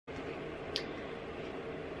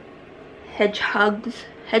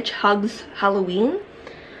Hedgehug's Halloween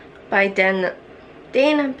by Dan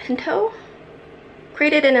Pinto.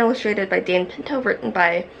 Created and illustrated by Dan Pinto, written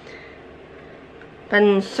by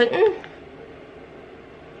Ben Sutton,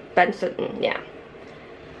 yeah.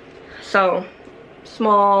 So,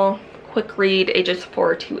 small, quick read, ages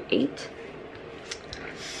 4 to 8.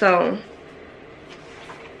 So,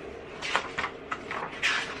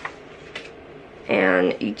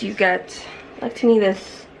 and you do get, like, to me,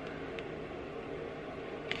 this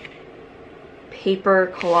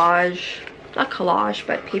paper collage, not collage,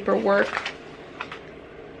 but paperwork,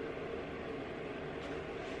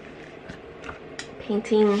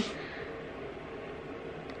 painting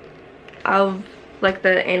of like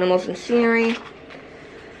the animals and scenery.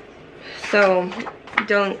 So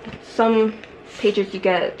some pages you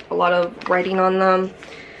get a lot of writing on them,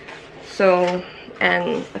 so,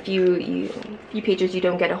 and a few pages you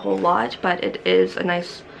don't get a whole lot, but it is a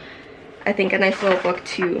nice, I think, a nice little book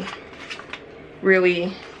to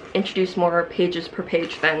really introduce more pages per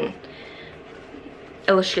page than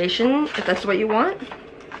illustration, if that's what you want.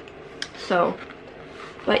 So,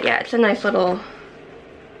 but yeah, it's a nice little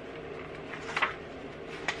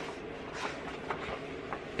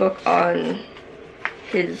book on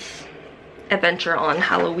his adventure on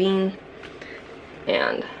Halloween.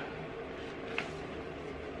 And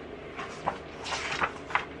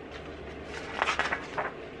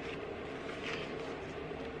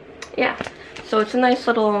yeah, so it's a nice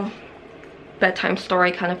little bedtime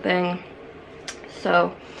story kind of thing,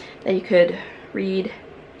 so that you could read.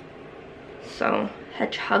 So,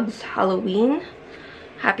 Hedgehug's Halloween.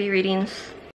 Happy readings.